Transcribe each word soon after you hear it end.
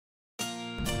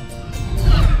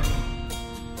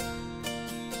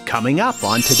Coming up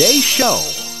on today's show.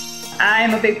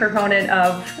 I'm a big proponent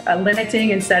of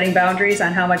limiting and setting boundaries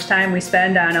on how much time we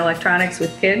spend on electronics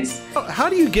with kids. How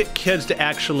do you get kids to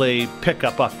actually pick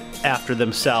up after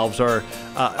themselves? Or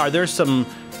are there some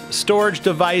storage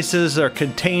devices or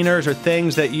containers or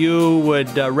things that you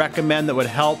would recommend that would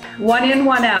help? One in,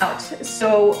 one out.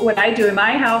 So what I do in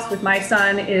my house with my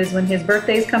son is when his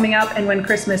birthday's coming up and when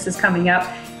Christmas is coming up,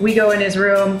 we go in his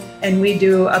room and we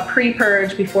do a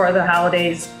pre-purge before the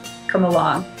holidays come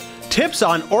along. Tips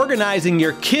on organizing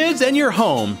your kids and your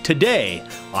home today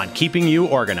on Keeping You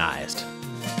Organized.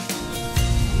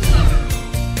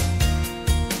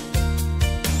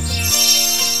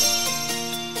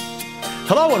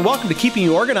 Hello and welcome to Keeping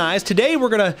You Organized. Today we're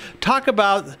going to talk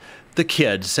about the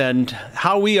kids and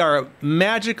how we are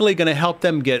magically going to help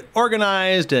them get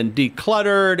organized and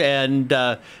decluttered and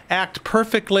act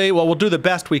perfectly. Well, we'll do the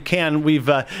best we can. We've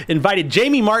invited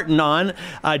Jamie Martin on.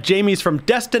 Jamie's from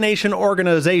Destination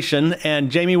Organization.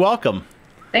 And Jamie, welcome.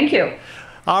 Thank you.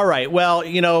 All right. Well,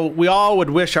 you know, we all would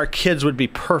wish our kids would be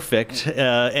perfect,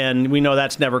 and we know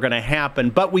that's never going to happen.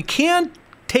 But we can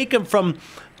take them from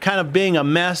kind of being a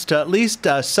mess to at least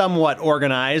somewhat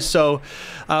organized. So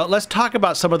let's talk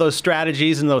about some of those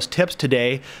strategies and those tips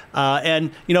today. And,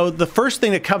 you know, the first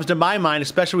thing that comes to my mind,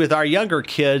 especially with our younger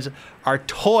kids, are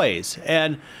toys.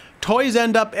 And toys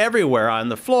end up everywhere, on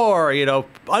the floor, you know,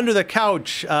 under the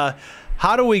couch.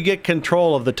 How do we get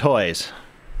control of the toys?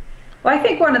 Well, I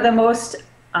think one of the most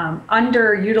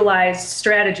underutilized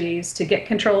strategies to get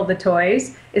control of the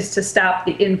toys is to stop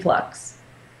the influx.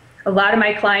 A lot of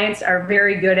my clients are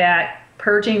very good at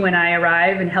purging when I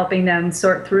arrive and helping them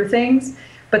sort through things,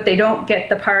 but they don't get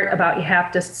the part about you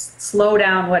have to slow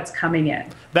down what's coming in.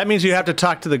 That means you have to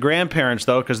talk to the grandparents,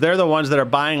 though, because they're the ones that are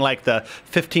buying like the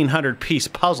 1,500-piece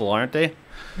puzzle, aren't they?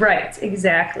 Right,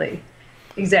 exactly.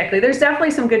 Exactly. There's definitely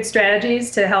some good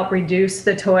strategies to help reduce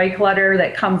the toy clutter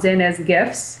that comes in as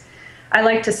gifts. I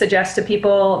like to suggest to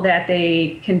people that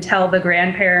they can tell the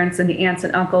grandparents and the aunts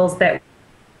and uncles that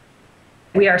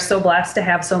we are so blessed to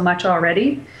have so much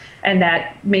already, and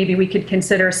that maybe we could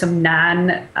consider some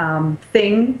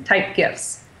non-thing type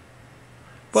gifts.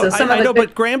 Well, so I know,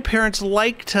 but grandparents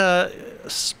like to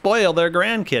spoil their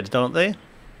grandkids, don't they?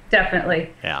 Definitely.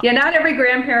 Yeah, not every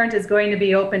grandparent is going to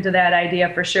be open to that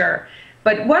idea for sure.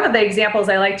 But one of the examples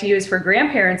I like to use for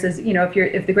grandparents is, you know,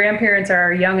 if the grandparents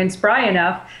are young and spry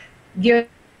enough, give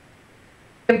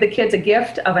the kids a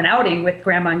gift of an outing with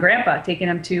grandma and grandpa, taking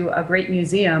them to a great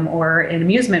museum or an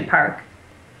amusement park.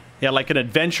 Yeah, like an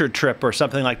adventure trip or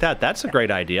something like that. That's a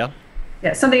great idea.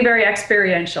 Yeah, something very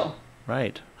experiential.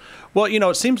 Right. Well, you know,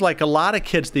 it seems like a lot of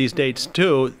kids these days,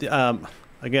 too,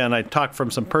 again, I talk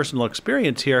from some personal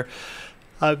experience here,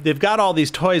 they've got all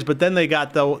these toys, but then they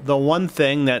got the one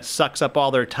thing that sucks up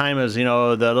all their time is, you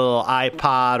know, the little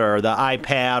iPod or the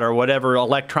iPad or whatever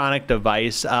electronic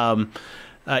device.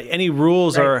 Any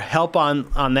rules or help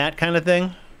on that kind of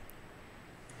thing?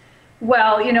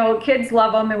 Well, you know, kids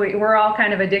love them, and we're all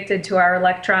kind of addicted to our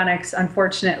electronics,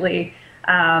 unfortunately.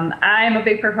 I'm a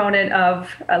big proponent of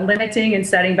limiting and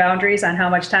setting boundaries on how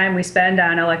much time we spend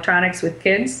on electronics with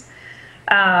kids.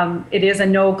 It is a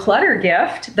no clutter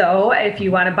gift, though. If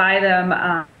you want to buy them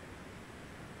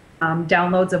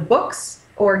downloads of books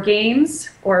or games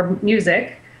or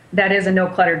music, that is a no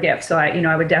clutter gift. So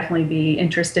I would definitely be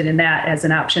interested in that as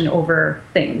an option over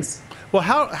things. Well,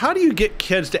 how do you get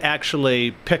kids to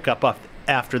actually pick up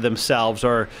after themselves?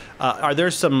 Or are there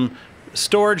some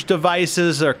storage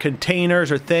devices or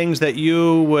containers or things that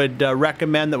you would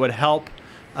recommend that would help,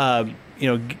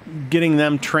 getting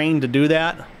them trained to do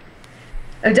that?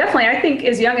 Definitely. I think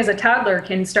as young as a toddler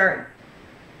can start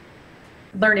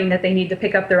learning that they need to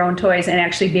pick up their own toys and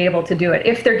actually be able to do it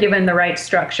if they're given the right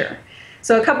structure.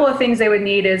 So a couple of things they would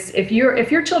need is if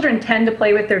your children tend to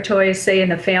play with their toys, say in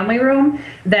the family room,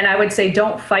 then I would say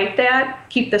don't fight that.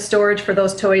 Keep the storage for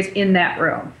those toys in that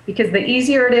room, because the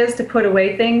easier it is to put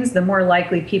away things, the more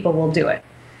likely people will do it.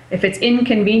 If it's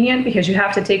inconvenient because you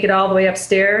have to take it all the way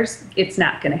upstairs, it's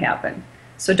not going to happen.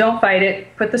 So don't fight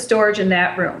it. Put the storage in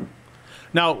that room.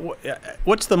 Now,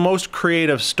 what's the most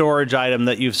creative storage item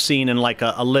that you've seen in like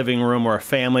a living room or a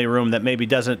family room that maybe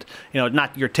doesn't,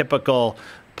 not your typical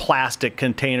plastic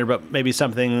container, but maybe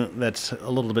something that's a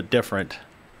little bit different?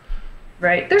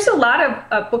 Right. There's a lot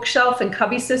of bookshelf and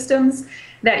cubby systems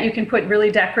that you can put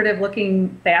really decorative looking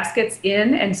baskets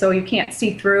in, and so you can't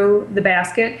see through the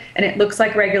basket and it looks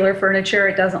like regular furniture.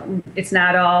 It's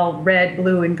not all red,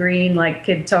 blue, and green like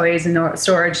kid toys and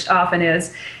storage often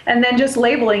is. And then just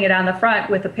labeling it on the front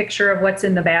with a picture of what's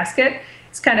in the basket,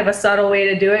 It's kind of a subtle way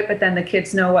to do it, but then the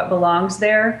kids know what belongs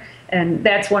there. And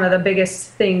that's one of the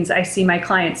biggest things I see my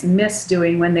clients miss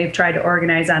doing when they've tried to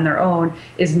organize on their own,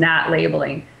 is not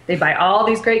labeling. They buy all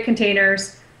these great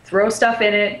containers, throw stuff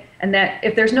in it, and that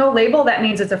if there's no label, that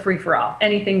means it's a free-for-all.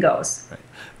 Anything goes. Right.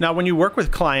 Now, when you work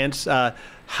with clients,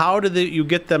 how do you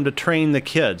get them to train the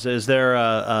kids? Is there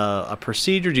a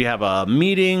procedure? Do you have a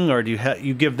meeting, or do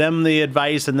you give them the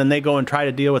advice and then they go and try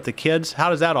to deal with the kids? How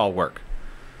does that all work?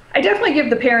 I definitely give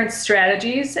the parents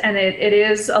strategies, and it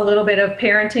is a little bit of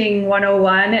parenting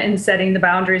 101 and setting the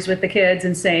boundaries with the kids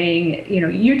and saying,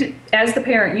 as the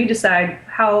parent, you decide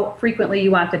how frequently you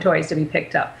want the toys to be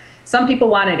picked up. Some people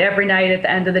want it every night at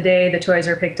the end of the day, the toys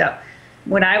are picked up.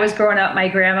 When I was growing up, my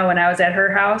grandma, when I was at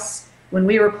her house, when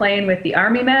we were playing with the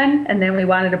Army men and then we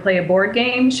wanted to play a board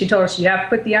game, she told us you have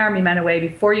to put the Army men away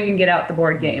before you can get out the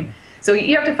board game. So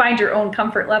you have to find your own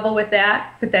comfort level with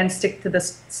that, but then stick to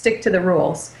the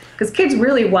rules. Because kids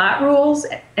really want rules,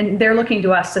 and they're looking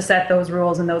to us to set those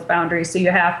rules and those boundaries. So you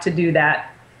have to do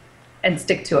that and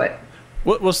stick to it.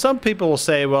 Well, some people will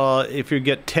say, well, if you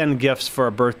get 10 gifts for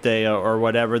a birthday or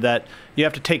whatever, that you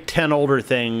have to take 10 older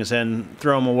things and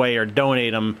throw them away or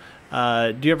donate them.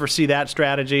 Do you ever see that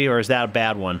strategy, or is that a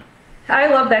bad one? I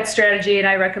love that strategy, and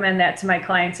I recommend that to my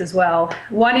clients as well.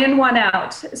 One in, one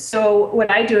out. So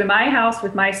what I do in my house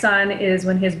with my son is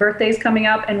when his birthday is coming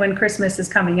up and when Christmas is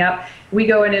coming up, we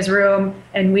go in his room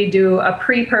and we do a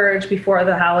pre-purge before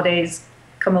the holidays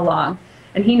come along.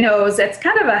 And he knows that's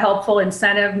kind of a helpful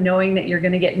incentive, knowing that you're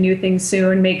going to get new things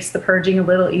soon makes the purging a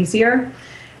little easier.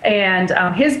 And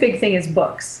his big thing is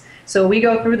books. So we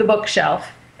go through the bookshelf.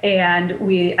 And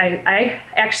I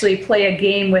actually play a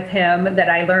game with him that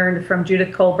I learned from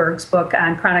Judith Kohlberg's book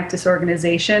on chronic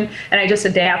disorganization, and I just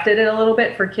adapted it a little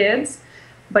bit for kids.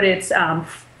 But it's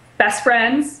best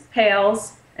friends,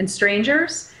 pals, and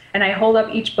strangers. And I hold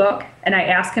up each book and I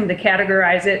ask him to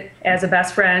categorize it as a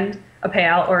best friend, a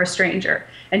pal, or a stranger.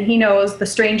 And he knows the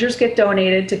strangers get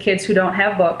donated to kids who don't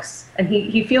have books, and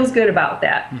he feels good about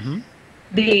that. Mm-hmm.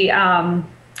 The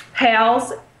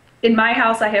pals, in my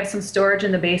house, I have some storage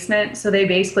in the basement, so they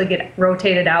basically get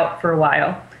rotated out for a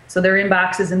while. So they're in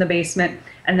boxes in the basement,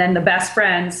 and then the best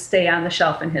friends stay on the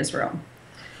shelf in his room.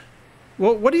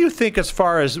 Well, what do you think as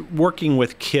far as working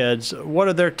with kids? What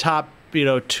are their top,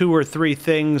 2 or 3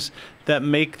 things that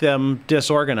make them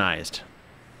disorganized?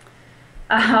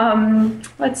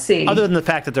 Let's see. Other than the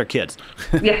fact that they're kids.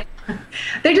 Yeah.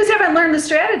 They just haven't learned the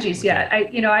strategies yet.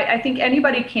 I think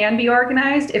anybody can be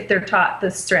organized if they're taught the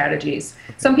strategies.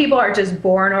 Some people are just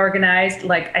born organized.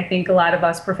 Like I think a lot of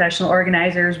us professional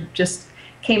organizers just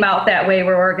came out that way.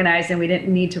 We're organized and we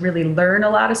didn't need to really learn a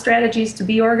lot of strategies to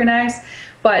be organized,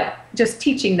 but just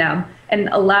teaching them. And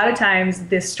a lot of times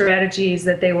the strategies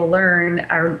that they will learn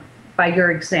are by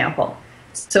your example.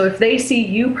 So if they see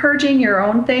you purging your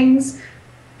own things,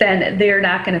 then they're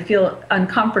not going to feel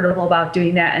uncomfortable about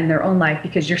doing that in their own life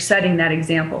because you're setting that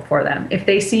example for them. If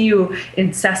they see you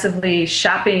incessantly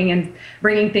shopping and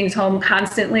bringing things home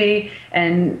constantly,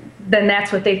 and then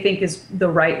that's what they think is the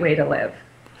right way to live.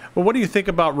 Well, what do you think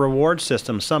about reward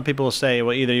systems? Some people say,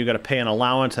 well, either you got to pay an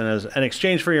allowance, and as an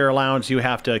exchange for your allowance, you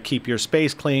have to keep your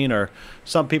space clean, or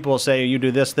some people will say, you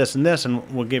do this, this, and this,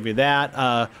 and we'll give you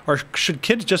that. Or should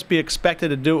kids just be expected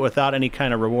to do it without any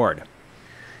kind of reward?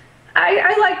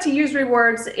 I like to use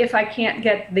rewards if I can't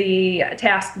get the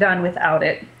task done without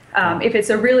it. If it's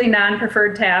a really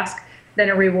non-preferred task, then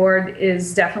a reward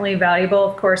is definitely valuable.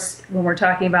 Of course, when we're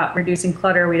talking about reducing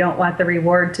clutter, we don't want the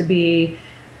reward to be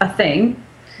a thing.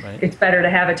 Right. It's better to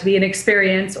have it to be an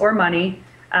experience or money.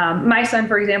 My son,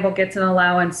 for example, gets an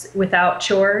allowance without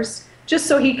chores, just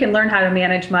so he can learn how to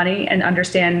manage money and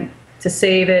understand to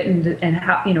save it and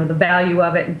how, the value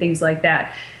of it and things like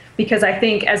that. Because I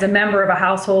think as a member of a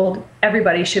household,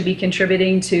 everybody should be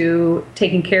contributing to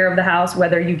taking care of the house,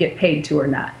 whether you get paid to or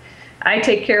not. I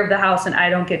take care of the house and I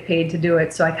don't get paid to do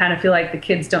it. So I kind of feel like the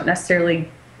kids don't necessarily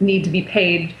need to be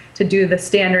paid to do the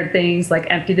standard things like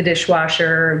empty the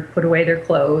dishwasher, put away their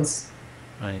clothes.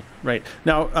 Right.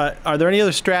 Now, are there any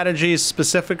other strategies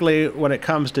specifically when it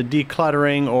comes to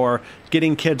decluttering or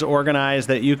getting kids organized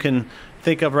that you can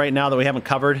think of right now that we haven't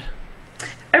covered?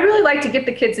 I really like to get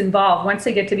the kids involved. Once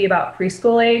they get to be about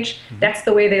preschool age, that's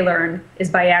the way they learn, is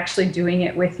by actually doing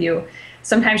it with you.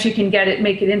 Sometimes you can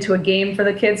make it into a game for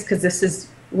the kids, because this is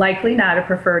likely not a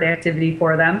preferred activity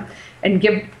for them. And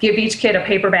give each kid a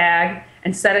paper bag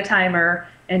and set a timer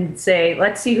and say,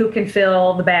 let's see who can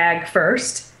fill the bag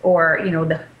first. Or,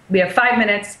 we have 5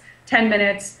 minutes, 10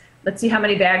 minutes. Let's see how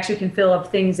many bags you can fill of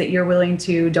things that you're willing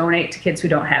to donate to kids who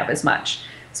don't have as much.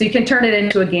 So you can turn it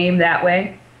into a game that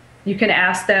way. You can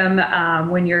ask them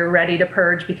when you're ready to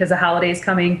purge because the holiday's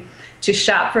coming to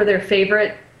shop for their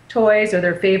favorite toys or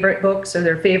their favorite books or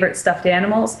their favorite stuffed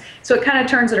animals. So it kind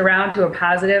of turns it around to a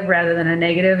positive rather than a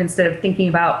negative. Instead of thinking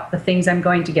about the things I'm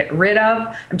going to get rid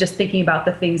of, I'm just thinking about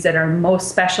the things that are most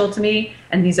special to me,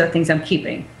 and these are things I'm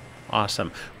keeping.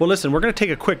 Awesome. Well, listen, we're going to take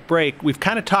a quick break. We've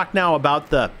kind of talked now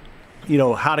about the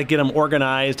how to get them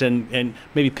organized and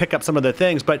maybe pick up some of the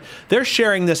things, but they're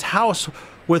sharing this house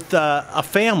with a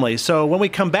family. So when we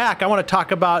come back, I want to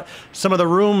talk about some of the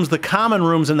rooms, the common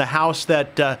rooms in the house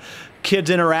that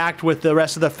kids interact with the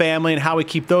rest of the family and how we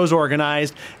keep those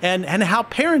organized, and how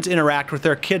parents interact with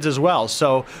their kids as well.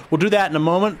 So we'll do that in a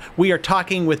moment. We are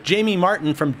talking with Jamie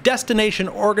Martin from Destination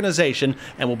Organization,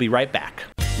 and we'll be right back.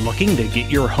 Looking to get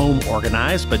your home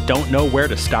organized but don't know where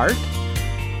to start?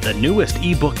 The newest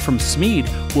ebook from Smead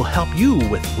will help you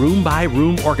with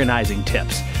room-by-room organizing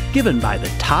tips given by the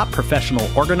top professional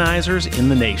organizers in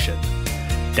the nation.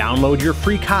 Download your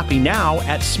free copy now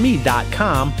at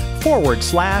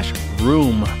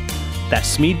smead.com/room. That's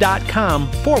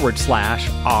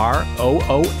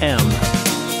smead.com/ROOM.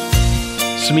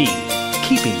 Smead,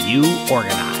 keeping you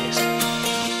organized.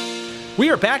 We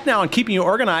are back now on Keeping You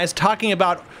Organized, talking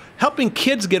about helping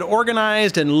kids get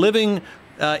organized and living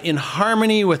in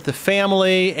harmony with the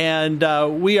family, and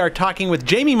we are talking with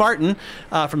Jamie Martin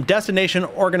from Destination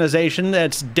Organization.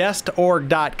 That's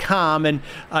destorg.com. And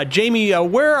Jamie,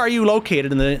 where are you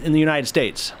located in the United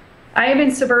States? I am in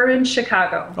suburban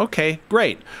Chicago. Okay,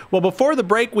 great. Well, before the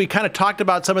break, we kind of talked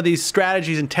about some of these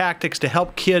strategies and tactics to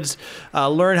help kids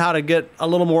learn how to get a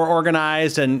little more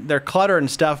organized and their clutter and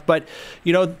stuff. But,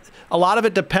 a lot of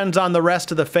it depends on the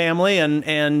rest of the family,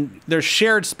 and there's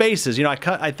shared spaces.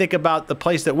 I think about the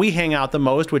place that we hang out the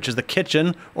most, which is the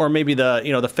kitchen, or maybe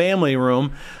the family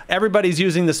room. Everybody's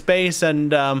using the space,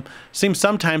 and seems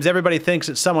sometimes everybody thinks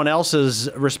it's someone else's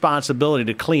responsibility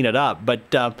to clean it up. But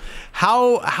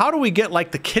how do we get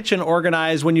like the kitchen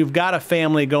organized when you've got a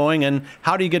family going, and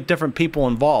how do you get different people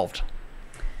involved?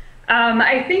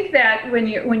 I think that when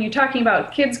you're talking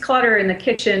about kids clutter in the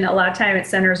kitchen, a lot of time it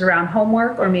centers around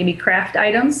homework or maybe craft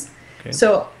items. Okay.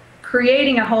 So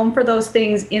creating a home for those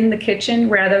things in the kitchen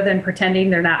rather than pretending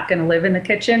they're not going to live in the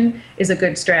kitchen is a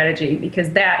good strategy, because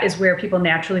that is where people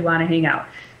naturally want to hang out.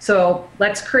 So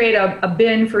let's create a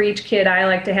bin for each kid. I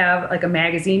like to have like a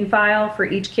magazine file for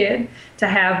each kid to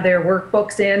have their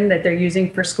workbooks in that they're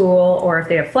using for school, or if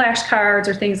they have flashcards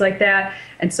or things like that.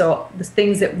 And so the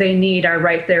things that they need are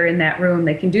right there in that room.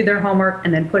 They can do their homework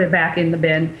and then put it back in the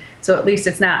bin. So at least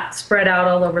it's not spread out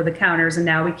all over the counters, and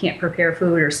now we can't prepare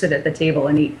food or sit at the table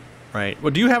and eat. Right.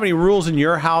 Well, do you have any rules in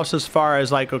your house as far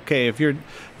as like, okay, if you're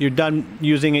done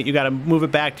using it, you got to move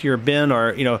it back to your bin, or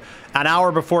an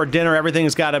hour before dinner,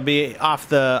 everything's got to be off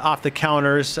the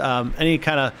counters? Any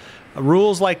kind of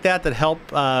rules like that help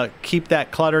keep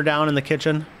that clutter down in the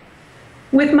kitchen?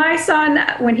 With my son,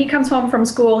 when he comes home from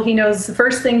school, he knows the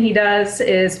first thing he does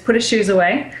is put his shoes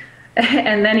away,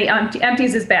 and then he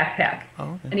empties his backpack. Oh,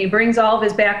 okay. And he brings all of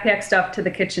his backpack stuff to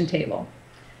the kitchen table.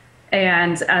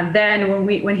 And then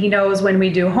when he knows when we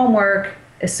do homework,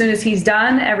 as soon as he's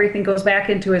done, everything goes back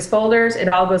into his folders, it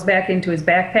all goes back into his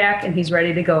backpack, and he's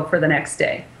ready to go for the next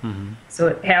day. Mm-hmm. So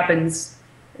it happens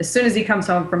as soon as he comes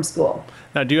home from school.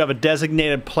 Now, do you have a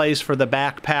designated place for the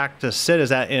backpack to sit? Is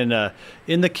that in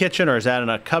the kitchen, or is that in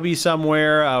a cubby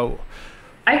somewhere?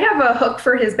 I have a hook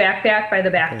for his backpack by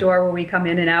the back door where we come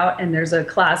in and out, and there's a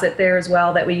closet there as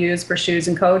well that we use for shoes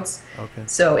and coats. Okay.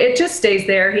 So it just stays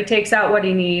there. He takes out what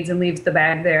he needs and leaves the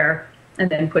bag there, and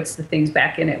then puts the things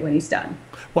back in it when he's done.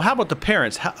 Well, how about the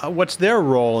parents? What's their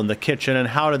role in the kitchen, and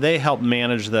how do they help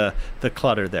manage the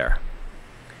clutter there?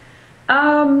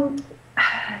 One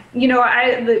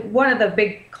of the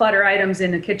big clutter items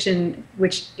in the kitchen,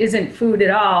 which isn't food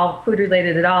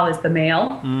related at all, is the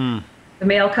mail. Mm. The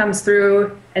mail comes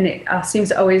through, and it seems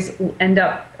to always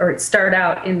start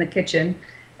out in the kitchen.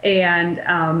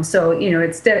 And so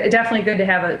it's definitely good to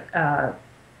have a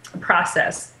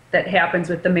process that happens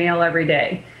with the mail every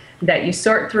day, that you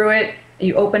sort through it,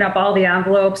 you open up all the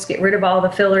envelopes, get rid of all the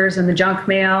fillers and the junk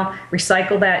mail,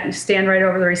 recycle that, you stand right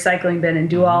over the recycling bin and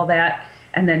do all that,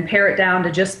 and then pare it down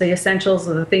to just the essentials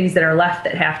of the things that are left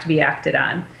that have to be acted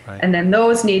on. Right. And then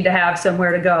those need to have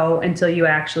somewhere to go until you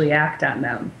actually act on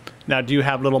them. Now, do you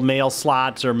have little mail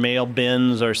slots or mail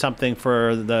bins or something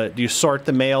do you sort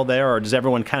the mail there, or does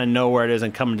everyone kind of know where it is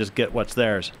and come and just get what's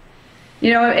theirs?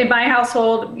 In my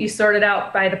household, you sort it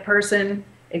out by the person,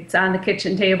 It's on the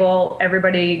kitchen table.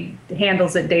 Everybody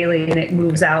handles it daily, and it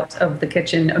moves out of the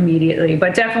kitchen immediately.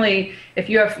 But definitely, if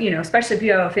you have, especially if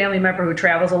you have a family member who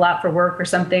travels a lot for work or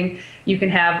something, you can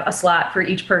have a slot for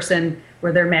each person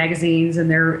where their magazines and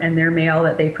their mail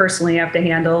that they personally have to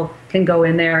handle can go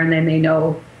in there, and then they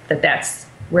know that that's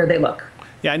where they look.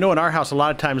 Yeah, I know in our house a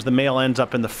lot of times the mail ends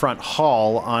up in the front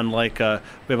hall on we have a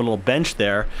little bench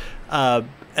there.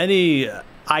 Any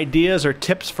ideas or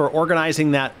tips for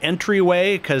organizing that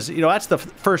entryway? Because that's the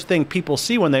first thing people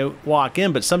see when they walk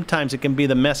in, but sometimes it can be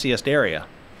the messiest area.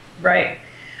 Right.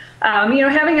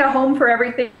 Having a home for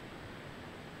everything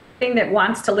that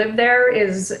wants to live there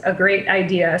is a great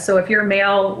idea. So if your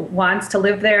mail wants to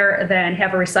live there, then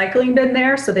have a recycling bin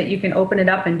there so that you can open it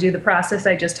up and do the process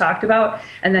I just talked about,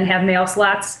 and then have mail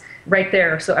slots right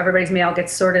there so everybody's mail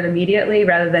gets sorted immediately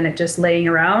rather than it just laying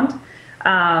around.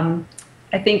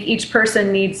 I think each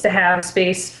person needs to have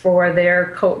space for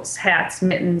their coats, hats,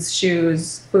 mittens,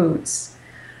 shoes, boots,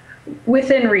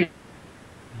 within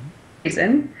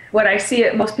reason. What I see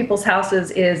at most people's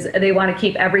houses is they want to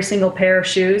keep every single pair of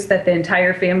shoes that the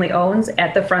entire family owns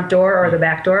at the front door or the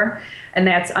back door, and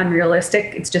that's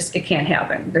unrealistic. It can't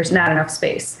happen. There's not enough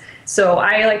space. So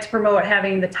I like to promote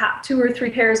having the top 2 or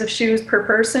 3 pairs of shoes per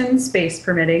person, space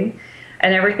permitting,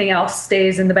 and everything else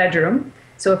stays in the bedroom.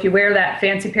 So if you wear that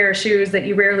fancy pair of shoes that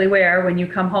you rarely wear, when you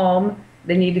come home,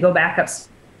 they need to go back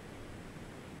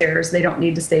upstairs. They don't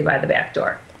need to stay by the back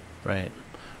door. Right.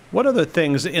 What other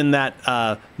things in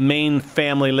that main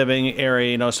family living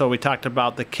area? So we talked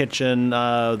about the kitchen,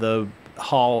 the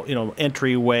hall,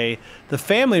 entryway. The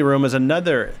family room is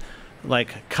another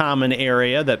common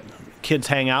area that kids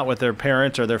hang out with their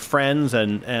parents or their friends.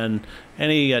 And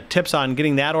any tips on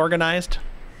getting that organized?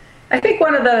 I think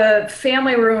one of the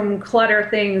family room clutter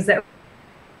things that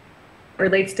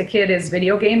relates to kid is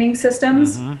video gaming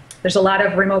systems. Mm-hmm. There's a lot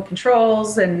of remote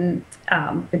controls and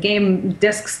the game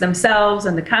discs themselves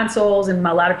and the consoles, and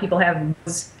a lot of people have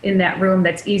in that room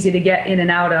that's easy to get in and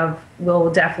out of.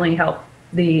 Will definitely help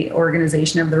the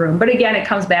organization of the room. But again, it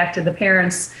comes back to the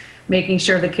parents making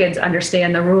sure the kids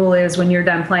understand the rule is when you're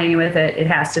done playing with it, it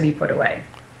has to be put away.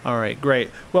 All right,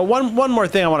 great. Well, one more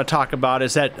thing I want to talk about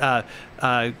is that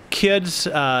kids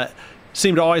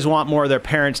seem to always want more of their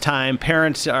parents' time.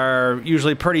 Parents are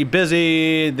usually pretty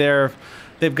busy.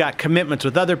 They've got commitments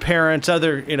with other parents,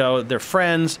 their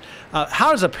friends.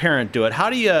 How does a parent do it? How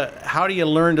do you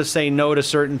learn to say no to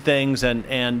certain things? And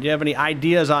do you have any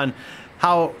ideas on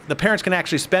how the parents can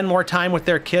actually spend more time with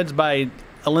their kids by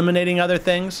eliminating other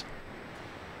things?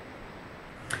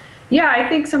 Yeah, I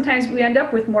think sometimes we end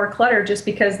up with more clutter just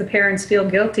because the parents feel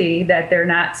guilty that they're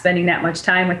not spending that much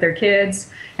time with their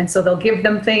kids. And so they'll give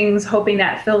them things hoping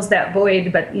that fills that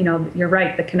void. But, you're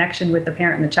right. The connection with the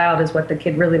parent and the child is what the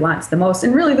kid really wants the most.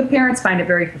 And really, the parents find it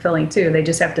very fulfilling, too. They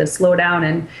just have to slow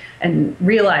down and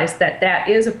realize that that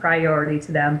is a priority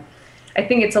to them. I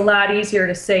think it's a lot easier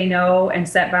to say no and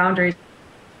set boundaries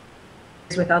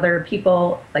with other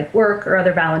people like work or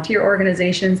other volunteer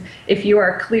organizations if you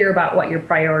are clear about what your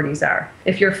priorities are.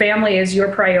 If your family is your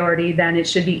priority, then it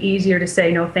should be easier to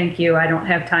say no, thank you, I don't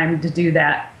have time to do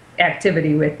that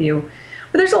activity with you.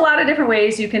 But there's a lot of different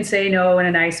ways you can say no in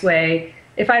a nice way.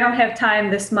 If I don't have time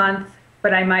this month,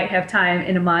 but I might have time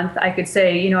in a month, I could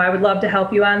say, I would love to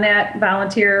help you on that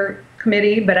volunteer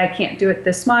committee, but I can't do it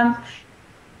this month.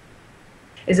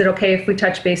 Is it okay if we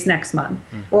touch base next month?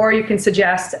 Mm-hmm. Or you can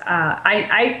suggest,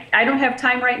 I don't have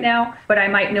time right now, but I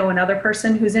might know another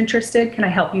person who's interested. Can I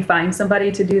help you find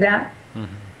somebody to do that?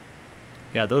 Mm-hmm.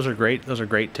 Yeah, those are great. Those are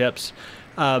great tips.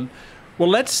 Well,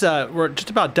 we're just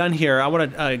about done here. I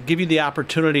want to give you the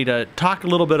opportunity to talk a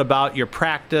little bit about your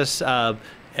practice, how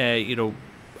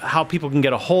people can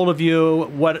get a hold of you,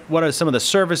 what are some of the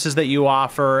services that you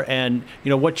offer, and,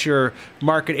 what's your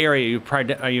market area?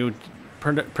 Are you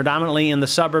predominantly in the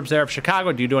suburbs there of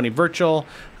Chicago? Do you do any virtual?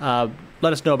 Let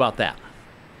us know about that.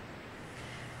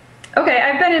 Okay,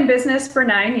 I've been in business for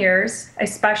 9 years. I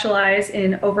specialize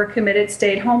in overcommitted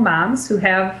stay-at-home moms who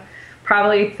have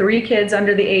probably 3 kids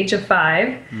under the age of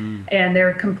 5, and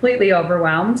they're completely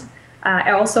overwhelmed.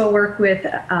 I also work with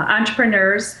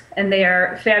entrepreneurs, and they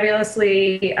are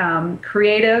fabulously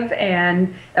creative,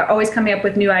 and they're always coming up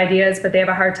with new ideas, but they have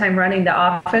a hard time running the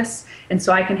office. And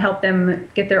so I can help them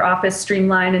get their office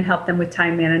streamlined and help them with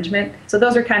time management. So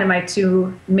those are kind of my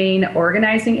 2 main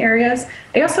organizing areas.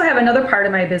 I also have another part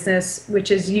of my business,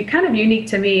 which is kind of unique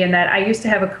to me in that I used to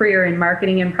have a career in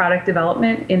marketing and product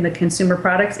development in the consumer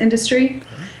products industry.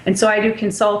 And so I do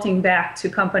consulting back to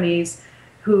companies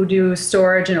who do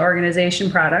storage and organization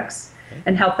products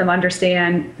and help them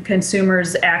understand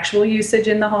consumers' actual usage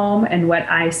in the home and what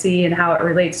I see and how it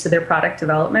relates to their product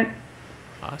development.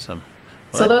 Awesome.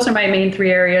 So those are my main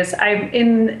three areas.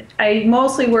 I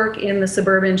mostly work in the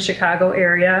suburban Chicago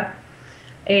area,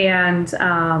 and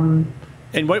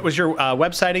what was your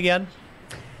website again?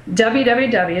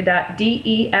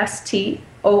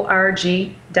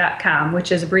 www.destorg.com,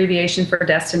 which is abbreviation for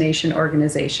Destination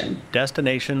Organization.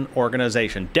 Destination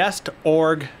Organization,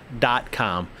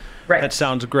 destorg.com. Right. That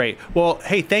sounds great. Well,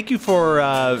 hey, thank you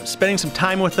for spending some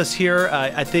time with us here.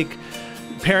 I think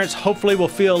parents hopefully will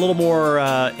feel a little more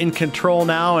in control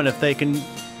now, and if they can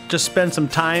just spend some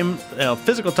time,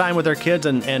 physical time with their kids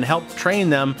and help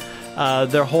train them,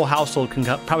 their whole household can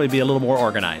probably be a little more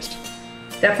organized.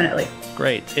 Definitely.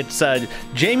 Great. It's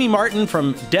Jamie Martin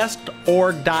from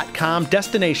destorg.com,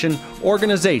 Destination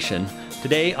Organization,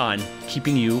 today on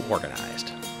Keeping You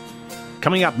Organized.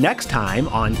 Coming up next time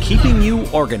on Keeping You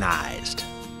Organized.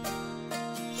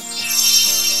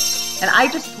 And I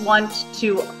just want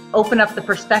to open up the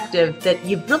perspective that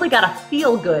you've really got to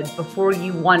feel good before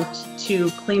you want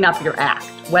to clean up your act,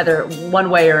 whether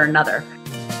one way or another.